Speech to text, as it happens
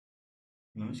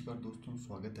नमस्कार दोस्तों,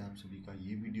 स्वागत है आप सभी का।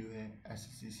 ये वीडियो है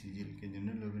एसएससी सीजीएल के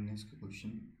जनरल अवेयरनेस के क्वेश्चन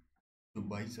जो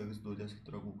 22 अगस्त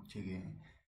 2017 को पूछे गए हैं।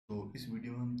 तो इस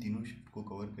वीडियो में हम तीनों शिफ्ट को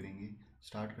कवर करेंगे।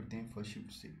 स्टार्ट करते हैं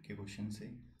फर्स्ट शिफ्ट के क्वेश्चन से,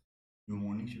 जो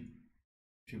मॉर्निंग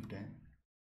शिफ्ट है।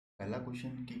 पहला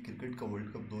क्वेश्चन कि क्रिकेट का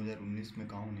वर्ल्ड कप 2019 में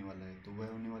कहाँ होने वाला है, तो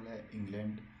वह होने वाला है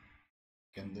इंग्लैंड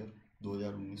के अंदर।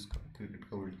 2019 का क्रिकेट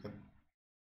का वर्ल्ड कप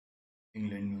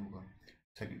इंग्लैंड में होगा।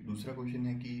 दूसरा क्वेश्चन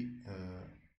है कि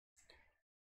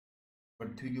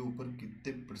पृथ्वी के ऊपर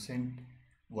कितने परसेंट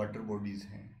वाटर बॉडीज़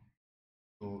हैं,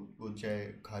 तो वो चाहे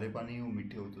खारे पानी हो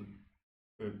मीठे हो, तो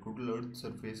टोटल अर्थ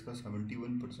सरफेस का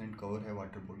 71% कवर है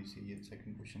वाटर बॉडी से। ये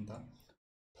सेकंड क्वेश्चन था।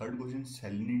 Third question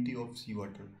salinity of C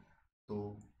water,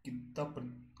 तो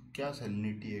क्या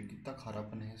सैलिनिटी है, कितना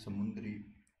खारापन है समुद्री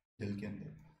जल के अंदर।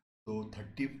 तो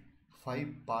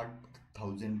 35 पार्ट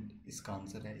 1000 इसका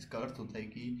आंसर है। इसका अर्थ होता है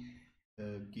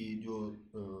कि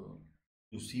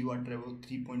जो सी वाटर है वो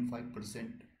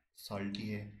 3.5% साल्टी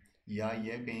है, या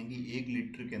यह कहें कि 1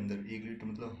 लीटर के अंदर, 1 लीटर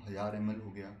मतलब 1000 ml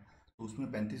हो गया, तो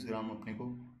उसमें 35 ग्राम अपने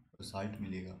को साल्ट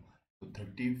मिलेगा। तो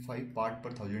 35 पार्ट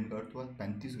पर 1000 का अर्थ हुआ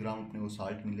 35 ग्राम अपने को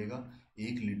साल्ट मिलेगा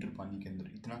 1 लीटर पानी के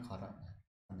अंदर। इतना खारा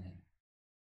पानी है।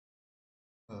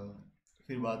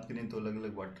 फिर बात करें तो अलग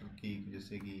अलग वाटर की,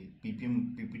 जैसे कि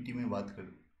पीपीटी में बात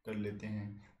कर लेते हैं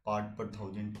पार्ट पर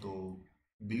 1000। तो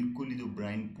बिल्कुल ही जो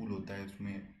ब्राइन पूल होता है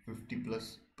उसमें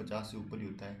 50 से ऊपर ही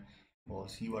होता है, और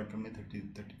सी वाटर में 30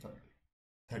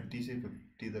 से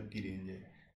 50 तक की रेंज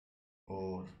है।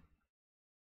 और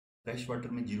फ्रेश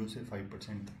वाटर में 0 से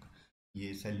 5% तक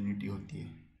ये सैलिनिटी होती है।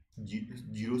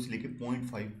 0 से लेके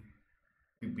 0.5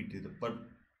 पीपीटी तक पर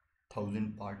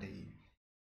 1000 पार्ट है ये।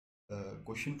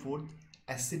 Question fourth,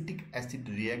 acetic acid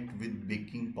react with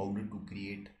baking powder to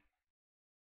create.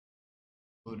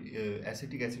 और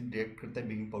एसिटिक एसिड रिएक्ट करता है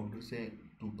बेकिंग पाउडर से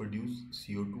to produce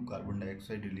CO2, carbon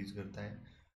dioxide release करता है।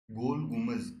 गोल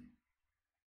गुम्बज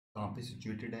कहाँ पे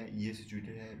सिचुएटेड है, ये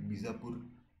सिचुएटेड है बीजापुर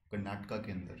कर्नाटका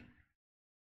के अंदर।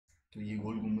 तो ये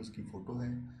गोल गुम्बज की फोटो है,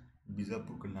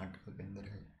 बीजापुर कर्नाटका के अंदर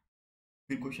है।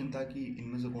 फिर क्वेश्चन था कि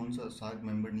इनमें से कौन सा सार्क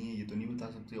मेंबर नहीं है, ये तो नहीं बता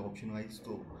सकते ऑप्शन वाइज।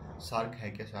 तो सार्क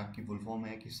है क्या, सार्क की फुल फॉर्म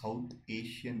है कि south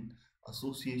Asian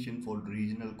association for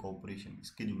regional cooperation.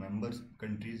 इसके जो मेंबर्स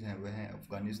कंट्रीज हैं वह हैं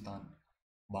अफगानिस्तान,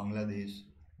 बांग्लादेश,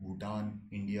 भूटान,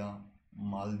 इंडिया,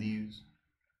 मालदीव्स,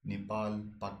 नेपाल,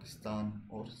 पाकिस्तान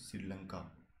और श्रीलंका।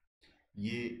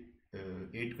 ये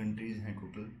 8 कंट्रीज हैं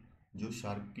टोटल जो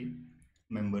सार्क की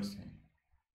मेंबर्स हैं।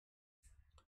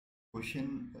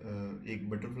 क्वेश्चन एक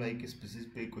बटरफ्लाई के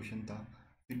स्पीसीज पे क्वेश्चन था।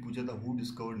 फिर पूछा था हु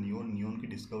डिस्कवर नियोन, नियोन की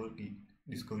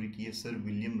डिस्कवरी की है सर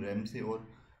विलियम रैमसे और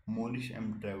मॉरिस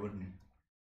एम ट्रेवर ने।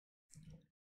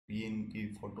 ये इनकी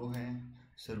फ़ोटो है,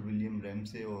 सर विलियम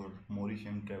रैमसे और मॉरिस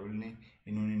एम ट्रेवर ने।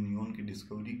 इन्होंने नियोन की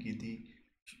डिस्कवरी की थी,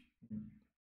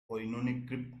 और इन्होंने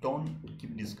क्रिप्टॉन की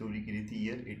डिस्कवरी की थी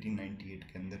ईयर 1898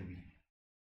 के अंदर भी।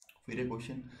 फिर एक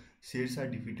क्वेश्चन, शेरशाह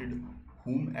डिफीटेड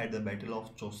हुम at the battle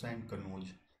of Chausa and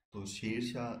Kannauj. तो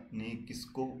शेरशाह ने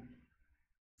किसको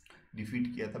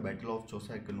डिफीट किया था battle of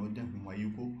Chausa and Kannauj ने?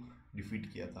 हुमायूं को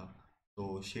डिफीट किया था।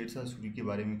 तो शेरशाह सूरी के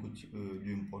बारे में कुछ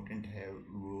जो इम्पोर्टेंट है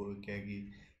वो क्या है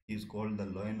कि is called the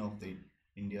lion of the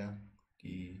India,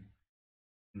 की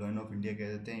लॉयन ऑफ इंडिया कह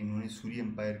देते हैं। इन्होंने सूरी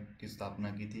एम्पायर की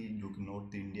स्थापना की थी जो कि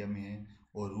नॉर्थ इंडिया में है,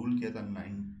 और रूल किया था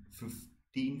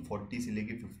 1540 से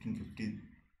लेके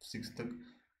 1556 तक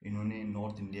इन्होंने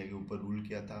नॉर्थ इंडिया के ऊपर रूल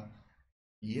किया था।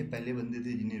 ये पहले बंदे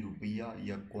थे जिन्हें रुपया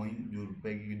या कॉइन, जो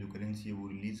रुपए की जो करेंसी है वो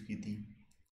रिलीज़ की थी।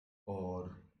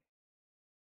 और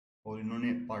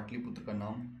इन्होंने पाटलिपुत्र का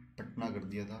नाम पटना कर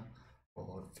दिया था।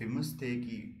 और फेमस थे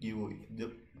कि वो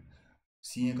जब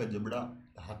सिंह का जबड़ा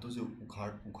हाथों से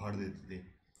उखाड़ देते थे।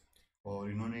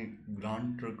 और इन्होंने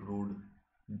ग्रांड ट्रक रोड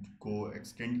को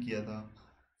एक्सटेंड किया था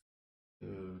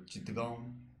चितगांव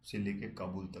से लेके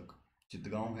काबुल तक।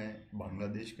 चितगांव है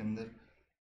बांग्लादेश के अंदर,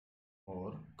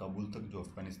 और काबुल तक जो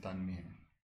अफगानिस्तान में है।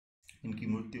 इनकी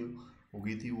मृत्यु हो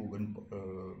गई थी वो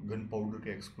गन पाउडर के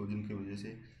एक्सप्लोजन की वजह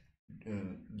से,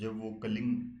 जब वो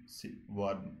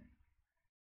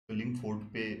कलिंग फोर्ट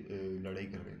पे लड़ाई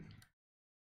कर रहे थे।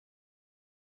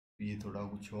 ये थोड़ा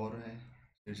कुछ और है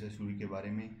शेरशाह सूरी के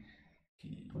बारे में कि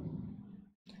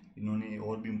इन्होंने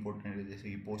और भी इम्पोर्टेंट है, जैसे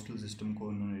कि पोस्टल सिस्टम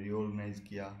को इन्होंने रीऑर्गेनाइज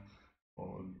किया,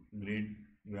 और ग्रेट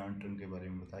ग्रैंड ट्रंक के बारे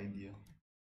में बता ही दिया।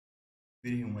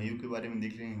 फिर हुमायूं के बारे में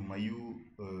देख लें। हुमायूं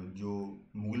जो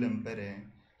मुग़ल एम्पायर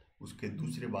हैं उसके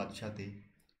दूसरे बादशाह थे।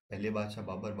 पहले बादशाह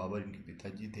बाबर इनके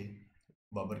पिताजी थे।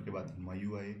 बाबर के बाद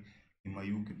हुमायूं आए।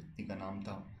 हुमायूं की पत्नी का नाम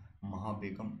था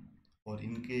महाबेगम, और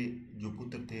इनके जो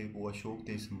पुत्र थे वो अशोक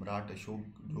थे, सम्राट अशोक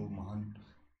जो महान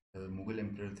मुग़ल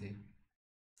एम्पायर थे।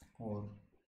 और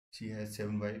शी हैज़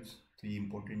 7 वाइफ्स, तो ये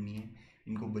इम्पोर्टेंट नहीं है।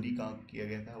 इनको बरी कहाँ किया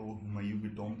गया था, वो हुमायूं के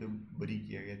टॉम पे बरी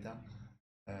किया गया था।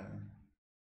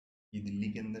 ये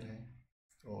दिल्ली के अंदर है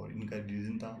और इनका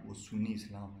रिलीजन था वो सुन्नी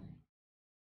इस्लाम है।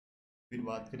 फिर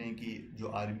बात करें कि जो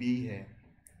आरबीआई है,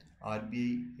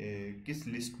 आरबीआई किस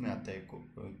लिस्ट में आता है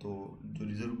तो जो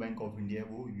रिजर्व बैंक ऑफ इंडिया है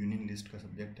वो यूनियन लिस्ट का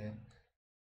सब्जेक्ट है।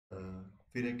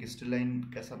 फिर है क्रिस्टलाइन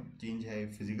कैसा चेंज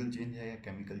है, फिजिकल चेंज है या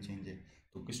केमिकल चेंज है,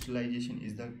 तो crystallisation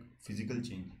is the physical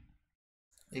change.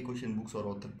 एक क्वेश्चन बुक्स और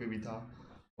ऑथर पे भी था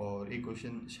और एक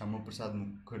question Shyama Prasad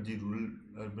Mukherjee rural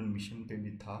urban mission पे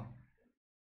भी था।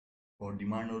 और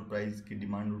डिमांड और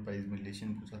प्राइस में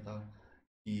रिलेशन पूछा था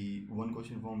कि one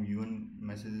question from UN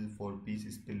message for piece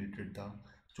इस पे रिलेटेड था।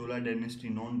 चोला डायनेस्टी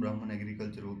नॉन ब्राह्मण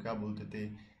एग्रीकल्चर को क्या बोलते थे,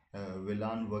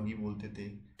 वेलान वगी बोलते थे।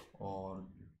 और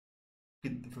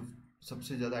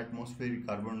सबसे ज़्यादा एटमॉस्फेरिक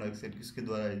कार्बन डाइऑक्साइड किसके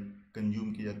द्वारा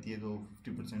कंज्यूम की जाती है, तो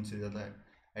 50% से ज़्यादा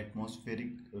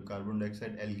एटमॉस्फेरिक कार्बन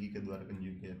डाइऑक्साइड एल्गी के द्वारा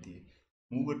कंज्यूम की जाती है।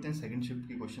 मूव करते हैं सेकंड शिफ्ट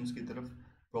के क्वेश्चंस की तरफ।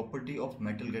 Property of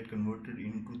metal get converted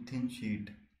into thin sheet,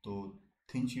 तो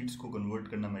थिन शीट्स को कन्वर्ट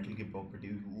करना मेटल की प्रॉपर्टी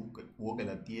वो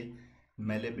कहलाती है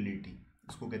मेलेबिलिटी,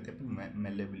 इसको कहते हैं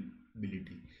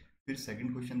मेलेबिलिटी। फिर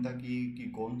सेकंड क्वेश्चन था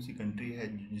कि कौन सी कंट्री है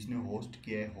जिसने होस्ट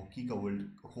किया है हॉकी का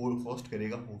होस्ट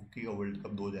करेगा हॉकी का वर्ल्ड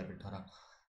कप 2018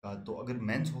 का। तो अगर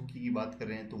मेंस हॉकी की बात कर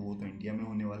रहे हैं तो वो तो इंडिया में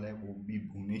होने वाला है, वो भी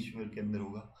भुवनेश्वर के अंदर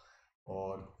होगा।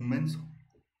 और वुमेन्स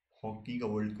हॉकी का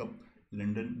वर्ल्ड कप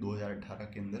लंदन 2018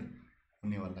 के अंदर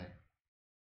होने वाला है।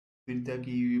 फिर था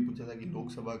कि ये पूछा था कि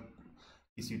लोकसभा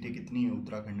की सीटें कितनी हैं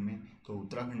उत्तराखंड में, तो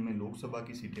उत्तराखंड में लोकसभा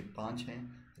की सीटें 5 हैं,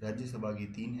 राज्यसभा की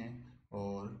 3 हैं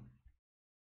और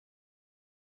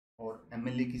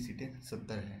एमएलए की सीटें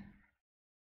 70 हैं।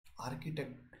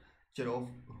 आर्किटेक्चर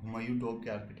ऑफ हुमायूं टॉप के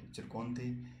आर्किटेक्चर कौन थे,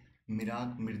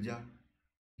 मिराक मिर्जा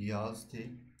रियाज थे,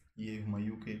 ये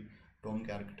हुमायूं के टॉम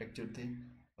के आर्किटेक्चर थे।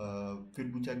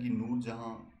 फिर पूछा कि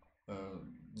नूरजहां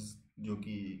जो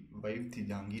कि वाइफ थी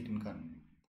जहांगीर,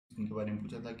 इनके बारे में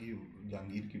पूछा था कि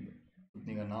जहांगीर की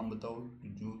पत्नी का नाम बताओ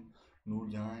जो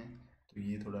नूरजहां है, तो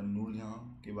ये थोड़ा नूरजहां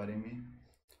के बारे में।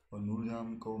 और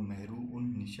नूरजहां को मेहरू उन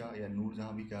निशा या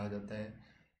नूरजहां भी कहा जाता है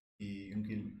कि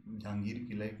उनकी जहांगीर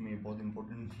की लाइफ में बहुत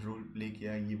इंपॉर्टेंट रोल प्ले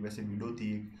किया। ये वैसे विडो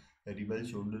थी एक रिबल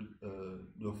शोल्डर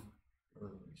जो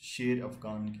शेर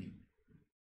अफगान की,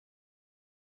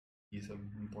 ये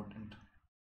सब इम्पोर्टेंट।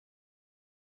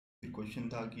 फिर क्वेश्चन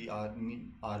था कि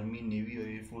आर्मी नेवी और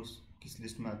एयरफोर्स किस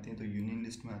लिस्ट में आती हैं, तो यूनियन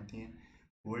लिस्ट में आती हैं।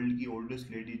 वर्ल्ड की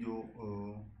ओल्डेस्ट लेडी जो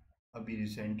अभी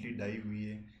रिसेंटली डाई हुई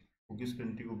है वो किस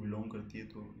कंट्री को बिलोंग करती है,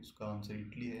 तो इसका आंसर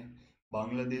इटली है।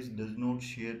 Bangladesh does not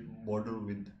share border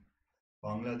with,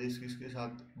 Bangladesh किसके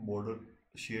साथ बॉर्डर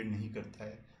शेयर नहीं करता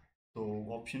है, तो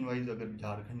ऑप्शन वाइज अगर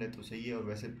झारखंड है तो सही है, और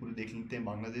वैसे पूरे देख लेते हैं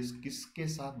बांग्लादेश किसके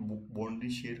साथ बाउंड्री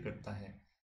शेयर करता है।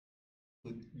 तो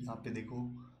यहाँ पे देखो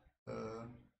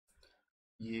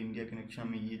ये इंडिया के नक्शा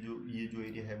में ये जो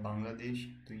एरिया है बांग्लादेश,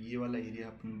 तो ये वाला एरिया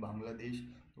अपना बांग्लादेश।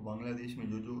 तो बांग्लादेश में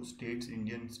जो states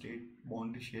Indian state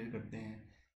boundary share करते हैं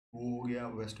वो हो गया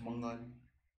वेस्ट बंगाल,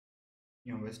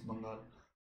 या वेस्ट बंगाल,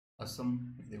 असम,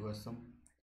 देखो असम,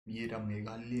 ये रहा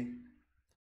मेघालय,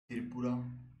 त्रिपुरा,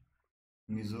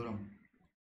 मिज़ोरम,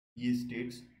 ये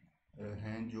स्टेट्स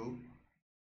हैं जो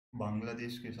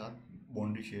बांग्लादेश के साथ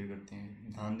बाउंड्री शेयर करते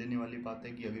हैं। ध्यान देने वाली बात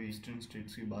है कि अगर ईस्टर्न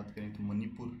स्टेट्स की बात करें तो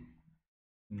मणिपुर,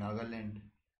 नागालैंड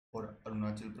और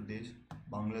अरुणाचल प्रदेश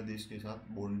बांग्लादेश के साथ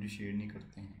बाउंड्री शेयर नहीं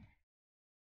करते हैं।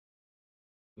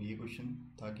 तो ये क्वेश्चन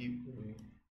था कि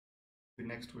फिर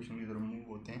नेक्स्ट क्वेश्चन की तरफ मूव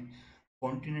होते हैं।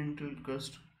 Continental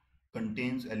crust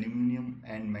contains aluminium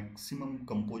and maximum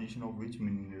composition of which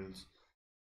minerals,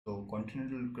 तो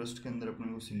कॉन्टिनेंटल क्रस्ट के अंदर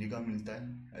अपने को सिलिका मिलता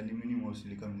है, एल्यूमिनियम और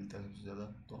सिलिका मिलता है सबसे ज़्यादा,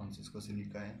 तो आंसर इसका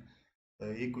सिलिका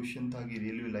है। एक क्वेश्चन था कि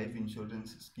रेलवे लाइफ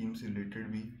इंश्योरेंस स्कीम से रिलेटेड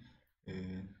भी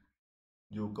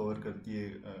जो कवर करती है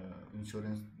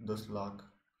इंश्योरेंस 10 लाख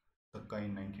तक का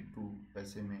इन 92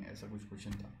 पैसे में, ऐसा कुछ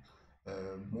क्वेश्चन था।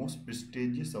 मोस्ट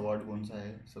प्रेस्टिजियस अवार्ड कौन सा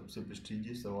है, सबसे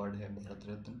प्रेस्टिजियस अवार्ड है भारत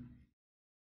रत्न।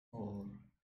 और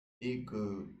एक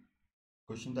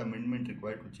क्वेश्चन था amendment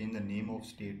required to change the name of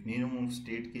state, name of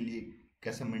state के लिए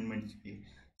कैसा अमेंडमेंट चाहिए,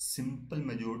 सिंपल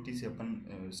मेजोरिटी से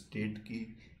अपन स्टेट की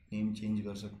नेम चेंज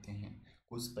कर सकते हैं,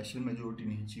 कोई स्पेशल मेजोरिटी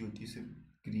नहीं चाहिए होती, सिर्फ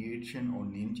क्रिएशन और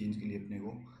नेम चेंज के लिए अपने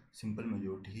को सिंपल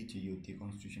मेजोरिटी ही चाहिए होती है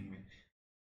कॉन्स्टिट्यूशन में।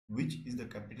 Which is the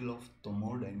capital of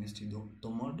Tomar dynasty,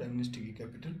 Tomar dynasty की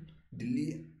कैपिटल दिल्ली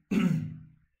है।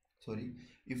 Sorry,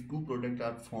 if two product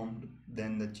are formed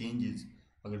then the changes,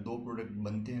 अगर दो प्रोडक्ट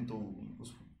बनते हैं तो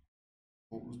उस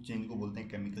चेंज को बोलते हैं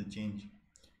केमिकल चेंज।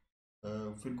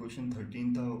 फिर क्वेश्चन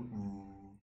 13 था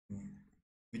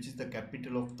which is the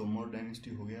capital of Tomar dynasty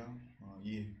हो गया।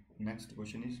 ये next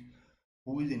question is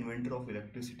who is inventor of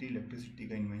electricity, electricity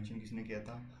का इन्वेंशन किसने किया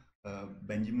था,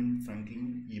 बेंजामिन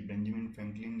फ्रैंकलिन, ये बेंजामिन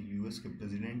फ्रैंकलिन यूएस के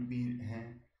प्रेसिडेंट भी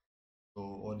हैं, तो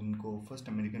और इनको फर्स्ट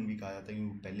अमेरिकन भी कहा जाता है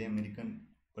क्योंकि पहले अमेरिकन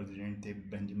प्रेसिडेंट थे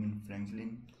बेंजामिन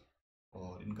फ्रैंकलिन।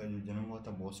 और इनका जो जन्म हुआ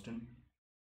था बॉस्टन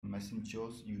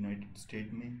मैसेच्यूसेट्स यूनाइटेड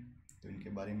स्टेट में। तो इनके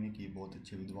बारे में कि ये बहुत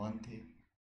अच्छे विद्वान थे।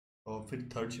 और फिर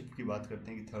थर्ड शिफ्ट की बात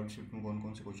करते हैं कि थर्ड शिफ्ट में कौन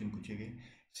कौन से क्वेश्चन पूछे गए।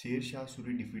 शेर शाह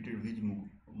सूरी डिफीटेड विच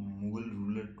मुगल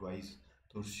रूलर ट्वाइस।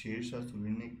 तो शेर शाह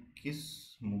सूरी ने किस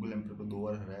मुगल एम्पर को 2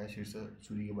 बार हराया। शेर शाह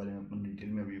सूरी के बारे में अपन डिटेल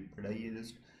में अभी पढ़ा ही है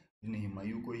जस्ट। इसने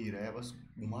हुमायूं को ही हराया, बस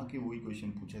घुमा के वही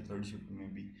क्वेश्चन पूछा है थर्ड शिफ्ट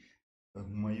में भी,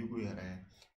 हुमायूं को ही हराया।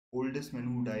 Oldest man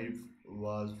who died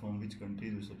was from which country.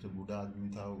 जो सबसे बूढ़ा आदमी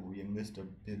था वो यंगेस्ट,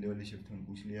 पहले वाली शिफ्ट में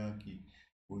पूछ लिया कि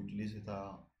वो इटली से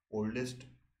था। ओल्डेस्ट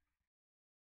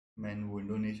मैन वो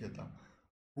इंडोनेशिया था।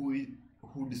 हु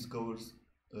डिस्कवर्स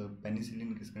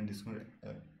पेनिसिलिन किसने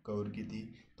डिस्कवर की थी।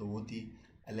 तो वो थी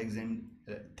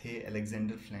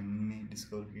अलेक्जेंडर फ्लेमिंग ने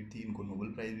डिस्कवर की थी। इनको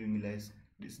नोबेल प्राइज़ भी मिला इस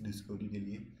डिस्कवरी के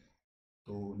लिए।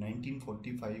 तो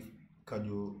 1945 का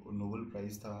जो नोबेल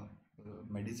प्राइज़ था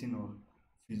मेडिसिन और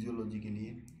फिजियोलॉजी के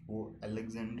लिए वो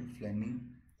Alexander Fleming,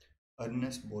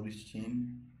 Ernest Boris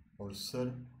chain और सर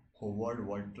होवार्ड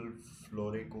वाल्टर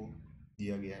फ्लोरे को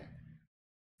दिया गया है।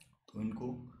 तो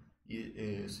इनको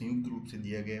ये संयुक्त रूप से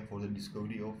दिया गया for the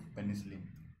discovery of penicillin.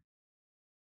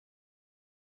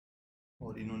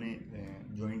 और इन्होंने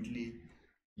जॉइंटली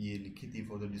ये लिखी थी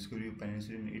for the discovery of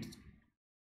penicillin it's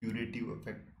curative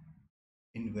effect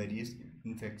in various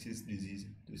infectious disease.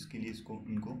 तो इसके लिए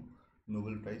इनको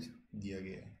नोबेल प्राइज़ दिया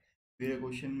गया है। फिर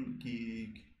क्वेश्चन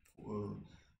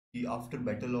कि after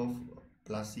battle of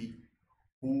Plassey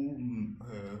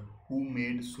who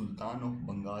made Sultan of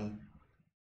Bengal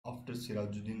after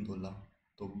Sirajuddin Daula.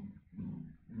 तो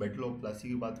बैटल ऑफ प्लासी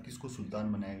के बाद किसको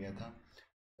सुल्तान बनाया गया था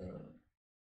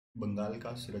बंगाल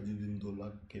का सिराजुद्दीन दौला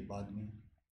के बाद में।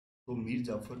 तो मीर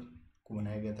जाफ़र को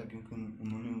बनाया गया था क्योंकि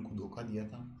उन्होंने उनको धोखा दिया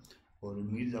था। और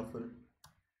मीर जाफ़र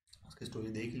उसकी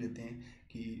स्टोरी देख लेते हैं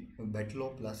कि बैटल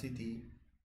ऑफ प्लासी थी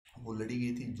वो लड़ी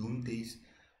गई थी जून 23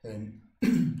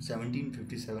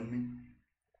 1757 में।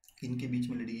 इनके बीच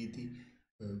में लड़ी गई थी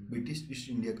ब्रिटिश ईस्ट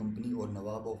इंडिया कंपनी और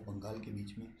नवाब ऑफ बंगाल के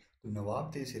बीच में। तो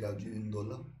नवाब थे सिराजुद्दीन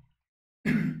दौला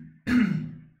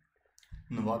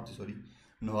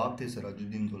नवाब थे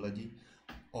सिराजुद्दीन दौला जी।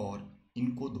 और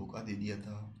इनको धोखा दे दिया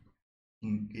था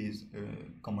इनके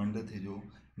कमांडर थे जो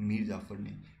मीर जाफ़र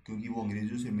ने, क्योंकि वो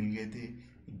अंग्रेज़ों से मिल गए थे।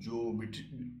 जो ब्रिटिश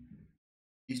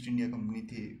ईस्ट इंडिया कंपनी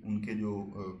थे उनके जो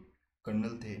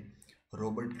कर्नल थे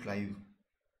रॉबर्ट क्लाइव,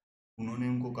 उन्होंने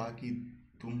उनको कहा कि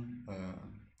तुम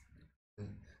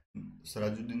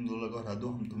सिराजुद्दीन दौला को हरा दो,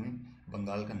 हम तुम्हें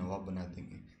बंगाल का नवाब बना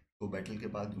देंगे। तो बैटल के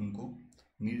बाद उनको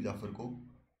मीर जाफ़र को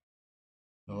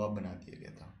नवाब बना दिया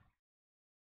गया था।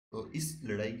 तो इस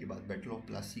लड़ाई के बाद बैटल ऑफ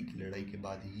प्लासी की लड़ाई के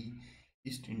बाद ही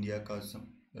ईस्ट इंडिया का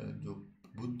जो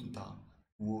प्रभुत्व था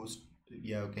वो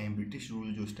या कहें ब्रिटिश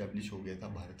रूल जो इस्टेब्लिश हो गया था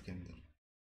भारत के अंदर।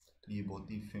 तो ये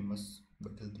बहुत ही फेमस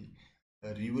बैटल थी।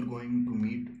 River going to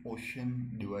meet ocean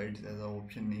divides as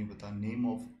option नहीं पता। Name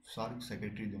of SAARC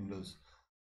secretary generals.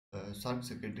 SAARC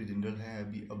secretary general है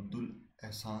अभी अब्दुल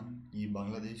एहसान, ये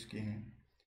बांग्लादेश के हैं।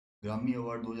 ग्रामी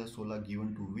award 2016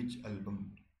 given to which album.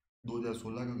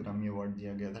 2016 का ग्रामी अवार्ड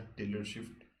दिया गया था टेलर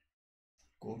स्विफ्ट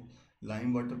को।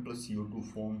 Lime water plus CO2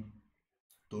 form.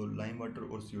 तो लाइम वाटर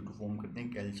और CO2 फॉर्म करते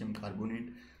हैं कैल्शियम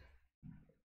कार्बोनेट,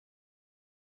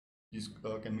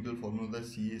 जिसका केमिकल फॉर्मूला होता है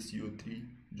CaCO3,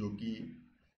 जो कि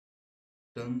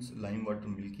turns lime water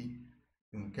milky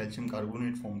calcium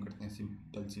carbonate form करते हैं।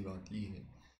 सिंपल सी बात ये है।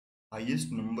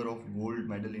 Highest number of gold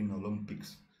medal in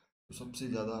Olympics. तो सबसे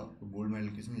ज़्यादा गोल्ड मेडल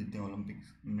किसने जीते हैं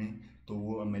ओलंपिक्स में, तो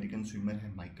वो अमेरिकन स्विमर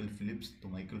है माइकल फिलिप्स। तो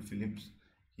Michael Philips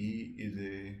he is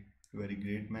a very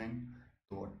great man.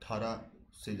 तो 18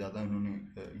 से ज़्यादा इन्होंने,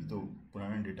 ये तो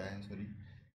पुराना डेटा है सॉरी,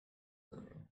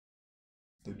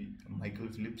 तो माइकल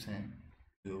फिलिप्स हैं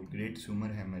जो ग्रेट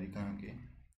स्विमर है अमेरिका के।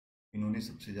 इन्होंने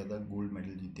सबसे ज़्यादा गोल्ड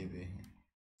मेडल जीते हुए हैं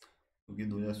क्योंकि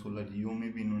 2016 रियो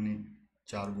में भी इन्होंने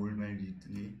 4 गोल्ड मेडल जीत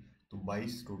लिए। तो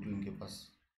 22 टोटल इनके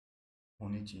पास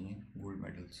होने चाहिए गोल्ड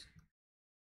मेडल्स।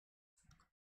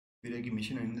 फिर है कि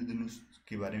मिशन इंद्रधनुष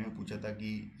के बारे में पूछा था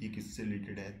कि ये किससे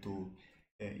रिलेटेड है। तो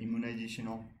immunisation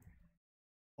of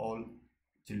all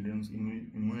children's,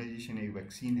 immunisation एक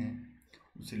वैक्सीन है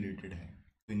उससे रिलेटेड है।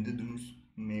 तो इंद्रधनुष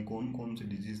में कौन कौन से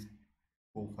डिजीज़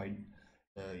को फाइट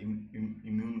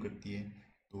इम्यून करती है।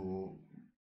 तो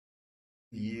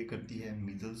ये करती है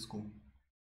मीजल्स को,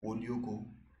 पोलियो को,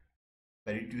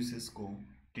 पेरिट्यूसिस को,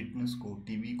 टिटनस को,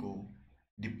 टीबी को,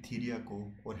 डिप्थीरिया को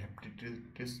और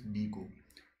हेपेटाइटिस बी को।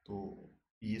 तो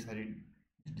ये सारे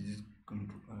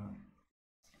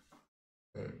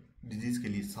डिजीज़ के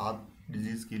लिए 7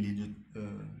 डिजीज़ के लिए जो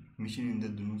मिशन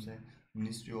इंद्रधनुष है,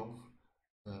 मिनिस्ट्री ऑफ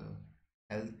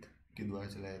हेल्थ के द्वारा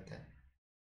चलाया जाता है।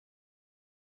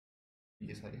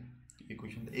 ये सारे एक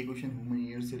क्वेश्चन था। एक क्वेश्चन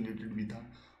हुमायूं से रिलेटेड भी था,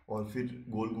 और फिर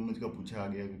गोल गुम्बद का पूछा आ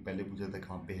गया कि पहले पूछा था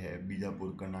कहाँ पे है,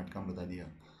 बीजापुर कर्नाटक में बता दिया।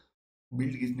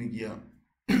 बिल्ड किसने किया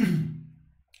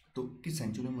तो किस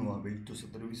सेंचुरी में हुआ बिल्ड, तो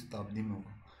 17वीं शताब्दी में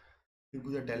हुआ। फिर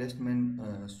पूछा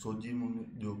टेलिस्टमैन सोजिमुन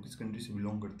जो किस कंट्री से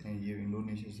बिलोंग करते हैं, ये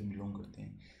इंडोनेशिया से बिलोंग करते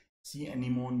हैं। सी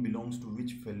anemone belongs to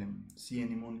which film, C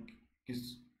anemone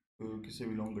किससे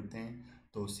बिलोंग करते हैं,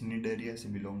 तो सिनिडेरिया से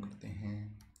बिलोंग करते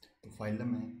हैं। तो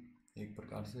फाइलम है एक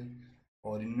प्रकार से,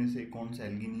 और इनमें से कौन सा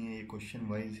एल्गी नहीं है, ये क्वेश्चन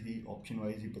वाइज ही, ऑप्शन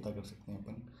वाइज ही पता कर सकते हैं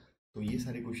अपन। तो ये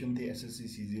सारे क्वेश्चन थे एसएससी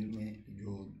सीजीएल में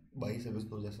जो 22 अगस्त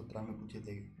 2017 में पूछे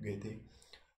गए थे।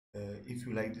 If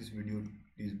you like this video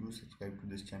please do subscribe to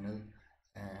this channel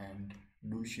and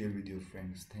do share with your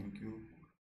friends. Thank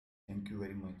you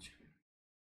very much.